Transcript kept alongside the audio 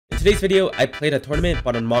today's video, I played a tournament,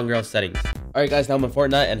 but on Mongraal settings. Alright guys, now I'm in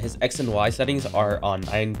Fortnite, and his X and Y settings are on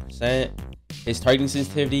 9%. His targeting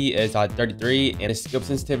sensitivity is at 33, and his scope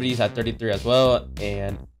sensitivity is at 33 as well.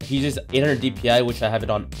 And he uses 800 DPI, which I have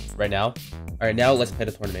it on right now. Alright, now let's play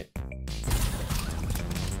the tournament.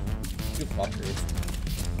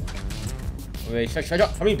 Wait, should I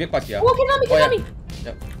drop? How many big bots do you have? Oh, get on me, get on me!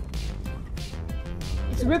 Yep.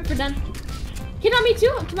 It's a rip for them. Get on me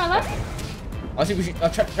too, to my left. Honestly, we should try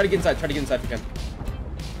to get inside. Try to get inside if you can.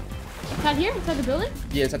 Inside here? Inside the building?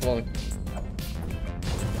 Yeah, inside the building.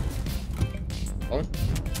 Building?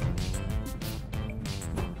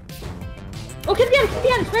 Oh, keep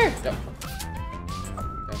behind, fair. Yep.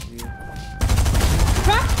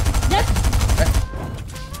 Crack. Yes. Okay.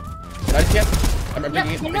 Nice, yeah. I'm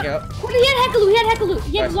bringing it out. Oh, he had heck of loot.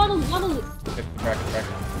 He had llama loot. Okay, crack.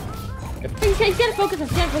 He's gotta focus us.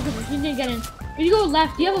 He didn't get in. If you go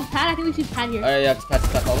left, do you have a pad? I think we should pad here. Yeah, just pad,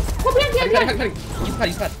 follow. Oh, behind.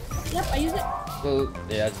 Use pad. Yep, I use it. Well,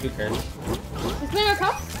 yeah, it's good turn. Let's play our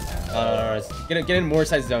cup. No. Get in more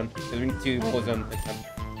side zone. Because we need to pull zone next time.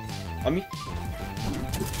 On me?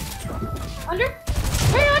 Under?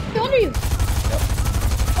 Right under you. Yep.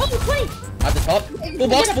 Oh, 20. At the top. Full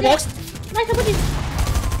box. Nice, I'm with you.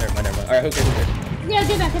 Never mind. Alright, okay. Yeah,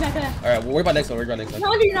 get back. Alright, we'll worry about next one.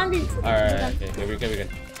 No, under you. Alright, okay, we're good.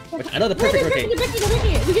 Which, I know the perfect rotate.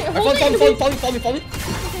 Follow Follow me.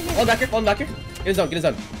 Fall back here. Get in zone. Get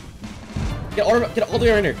all the way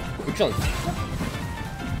around here. We're chilling.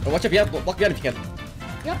 Oh, watch out, block behind if you can.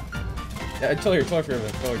 Yep. Yeah, chill here for a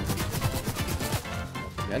minute. Chill here.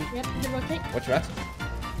 Again. Yep, good rotate. Watch your mats.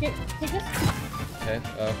 Here, take this. Okay,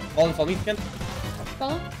 follow me if you can.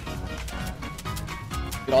 Follow.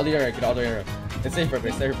 Get all the area. And stay here for a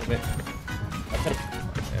bit.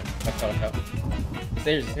 Watch out.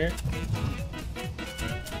 Stay here.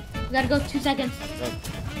 We gotta go 2 seconds.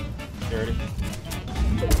 Get ready.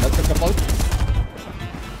 Let's go follow.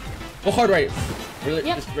 Go hard right. Really,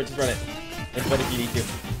 yep. just run it. Just run if you need to.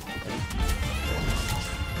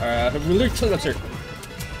 Alright, we're literally chilling up, sir.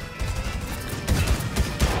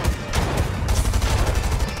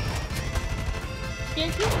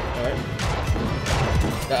 Alright.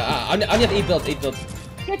 I only have 8 builds.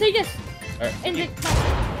 Here, take this. Alright. And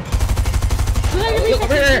Look,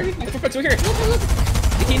 over here. Look here. 18.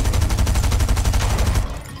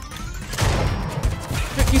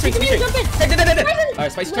 Keep swing.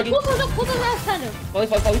 Alright, spicy chugging. Pull the last hand. Follow.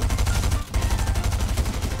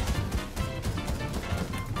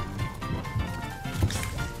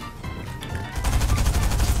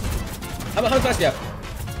 How much fast do you have?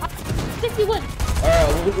 61.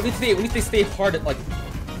 Alright, we need to stay hard at like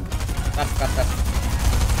fast.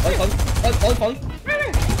 Falling. Alright, falling.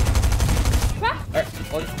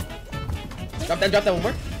 Drop that one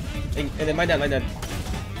more. And then mine down. Get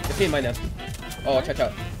me mine down. Oh, watch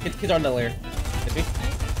out. Kids are on the layer. Get me.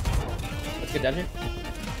 Let's get down here.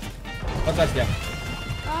 How fast do you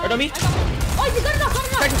have? Right on me? Oh, you got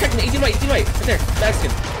enough. Check me. Easy right. Right there.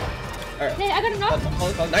 Mexican. Alright. Hey, I got enough.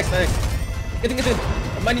 Fall. Nice. Get in.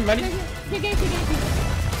 Mining. Take.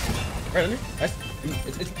 Right under. Nice.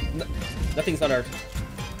 It's nothing's on ours.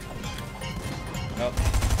 No.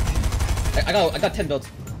 I got 10 builds.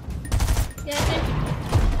 Yeah, okay.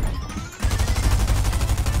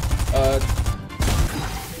 Oh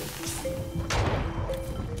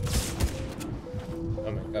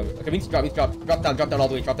my god. Okay, we need to drop. Drop down all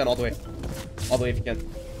the way. All the way if you can.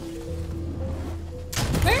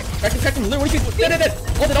 Where? Track him. What are you doing? Dead.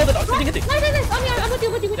 Hold it. Get it. Nice. I'm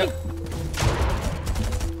with you. Yep.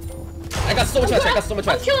 I got so much match.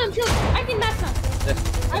 I'm chilling. I need mats now. Yeah.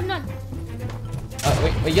 I have none.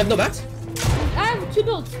 Wait, you have no mats? I have 2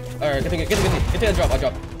 builds. Alright, get me a drop. I'll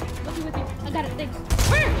drop. With you. I got it, thanks.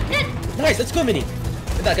 Where? Hit! Nice, let's go, Mini.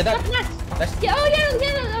 Get that. Nice. Yeah, oh.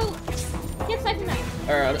 Get siphon that.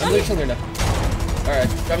 Alright, I'm literally chilling there now. Alright,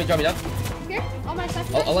 drop me down. Here, all my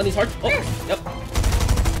siphon. I'll land these hard. Oh, yep.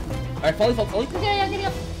 Alright, falling. Yeah, getting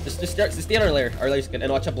up. Just stay on our layer. Our layer's good,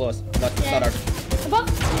 and watch out below us. It's not ours. Above,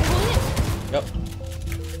 you're holding it? Yep.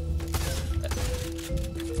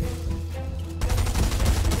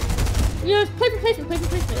 Yeah, play replacement. Yep.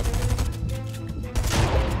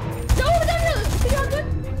 No, is it good?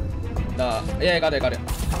 Nah, yeah, I got it. I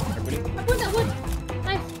put that wood.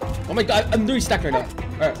 Nice. Oh my god, I'm literally stacked right now.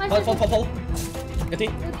 Alright, Nice. fall. Get me.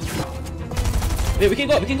 Wait, we can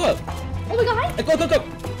go up. Oh, we got high? Go. Go.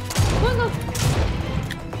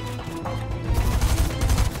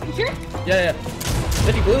 You sure? Yeah.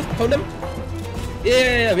 If you blue, cone them.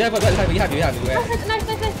 Yeah, we have it. Nice.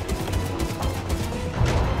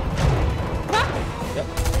 Rock? Yep.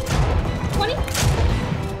 20?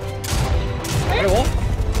 Got a wall.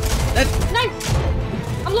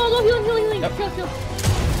 healing. Yep. Kill.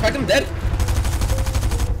 Cracked him, dead.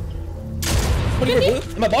 20 for blue,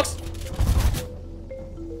 in my box.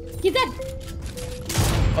 He's dead.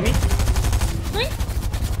 On me. Right?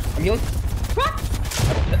 I'm healing. Crack.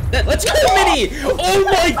 Dead. Let's go, Mini! Oh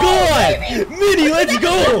my god! Mini, let's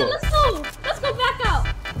go! Let's go back out.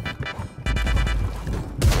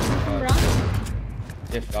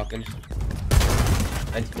 Yeah, Falcons.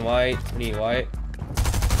 19 white, 28 white.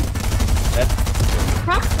 Dead.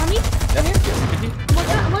 Crack, on me. Yep. 50.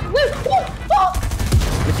 Wait. Oh!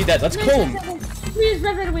 Richie dead. Let's go! Please,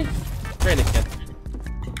 red away. Great, Nick, again.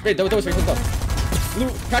 Great, that was very close. Blue,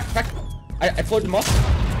 crack. I floated him off.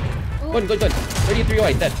 Oh. Go. 33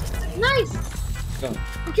 white, dead. Nice. Go.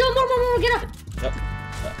 Kill more, get up. Yep.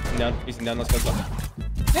 I'm down, he's down, let's go.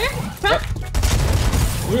 There, crack.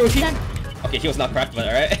 Blue, Richie. Dead. Okay, he was not cracked, but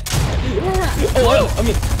alright. Yeah. Oh, I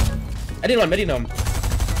mean, I didn't know him.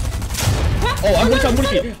 Oh, I'm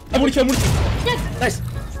Murichi. Dead. Nice.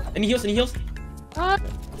 Any heals? Right here.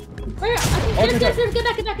 Get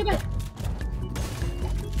back.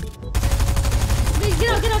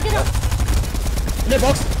 Get out. In that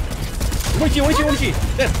box. Murichi.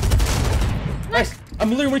 Dead. Nice. I'm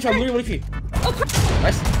literally Murichi. Oh, crap.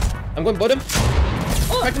 Nice. I'm going bottom.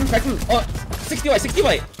 Oh. Cracked him. Oh, 60 white. 60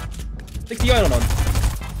 white on.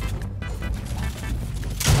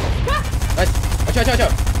 Nice. Watch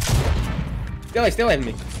out. Stay alive with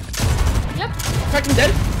me. Yep. Cracked him,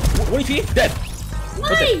 dead. 1 HP, dead.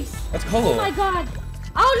 Nice. Let's go. Oh my god.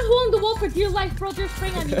 I was just holding the wall for dear life, bro. They're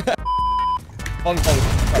spraying at me. Falling.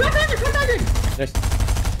 Crack 100. Nice.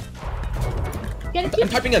 Get it. I'm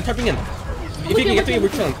typing in. If you can get to me, we're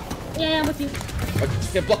chilling. Yeah, I'm with you.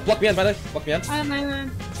 Okay, block me in, by the way. Block me in. I'm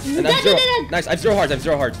And I'm zero. Nice, I have 0 hearts. I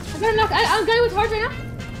got enough. I'm going with hearts right now.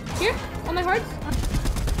 Here, on my hearts.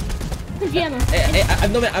 Hey,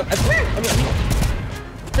 I'm no man. I'm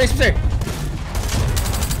Stay.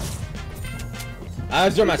 I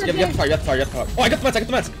have 0 mats. You have to fire. Oh, I got the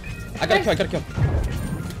mats. I gotta kill.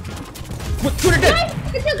 200 dead.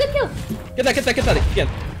 Good kill. Get that. Again.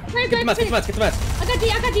 Get the mats. I got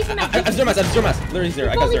decent mats. I have 0 mats. Literally 0.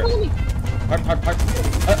 I got 0. Follow me. Heart.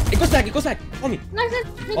 It goes back. Follow me. Nice.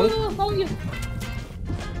 Go. Follow you.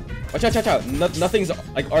 Watch out. Nothing's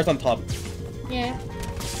like ours on top. Yeah.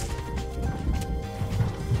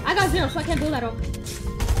 I got 0, so I can't build that up.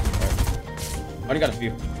 I only got a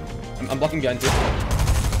few. I'm blocking behind too.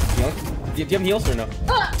 Healing? Do you have heals or no?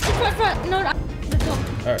 It's front. No, let's go.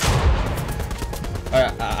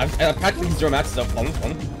 Alright, I'm practicing 0 mats, so follow me.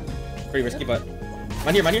 Pretty risky, but...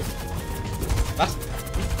 Mine here. Fast.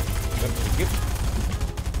 Good.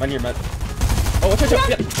 Mine here, man. Oh, watch out.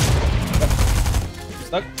 Yeah.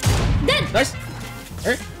 Stuck. Dead. Nice.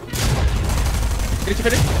 Alright. Get it,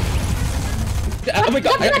 finish. Oh my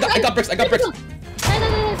god, I got bricks. Nice.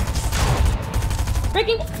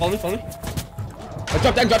 Breaking. Follow me.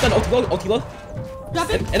 Drop down. Ulti low. Drop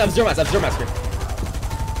it. And I have 0 mats here.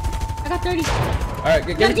 I got 30. Alright,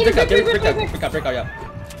 get it, break out, yeah.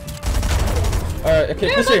 Alright, okay,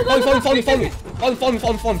 push here. Follow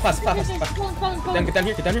me. Fast. Falling. Get down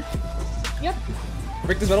here. Yep.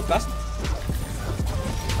 Break this metal fast.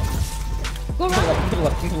 Go Come around. to the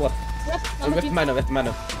left. Yep. We have to mana.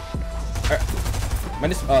 Alright.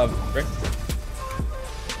 Minus, break.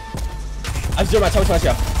 I have 0 mats, how much mats you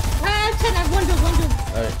have? I have 10, I have 1 build.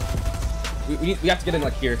 Alright. We have to get in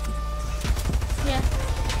like here. Yeah.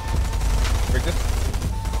 Break this.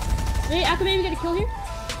 Wait, I can maybe get a kill here.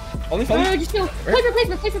 Follow me. No, just kill.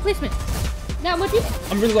 Place replacement. Now, what's you?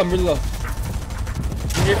 I'm really low.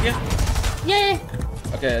 You here, yeah? Yeah.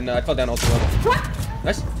 Okay, and I fell down also. What?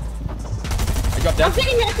 Nice. I dropped down. I'm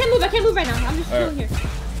sitting here. I can't move right now. I'm just chilling here.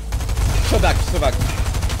 Chill back.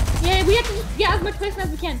 Yeah, we have to just get as much placement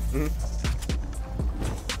as we can.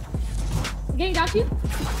 Getting down to you.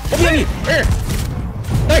 Oh, behind me! Here!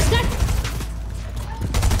 Nice! Dead.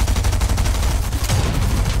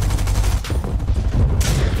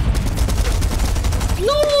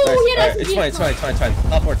 No! Nice. Yeah, It's fine.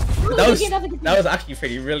 Top force. Oh, That was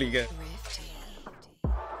actually really good.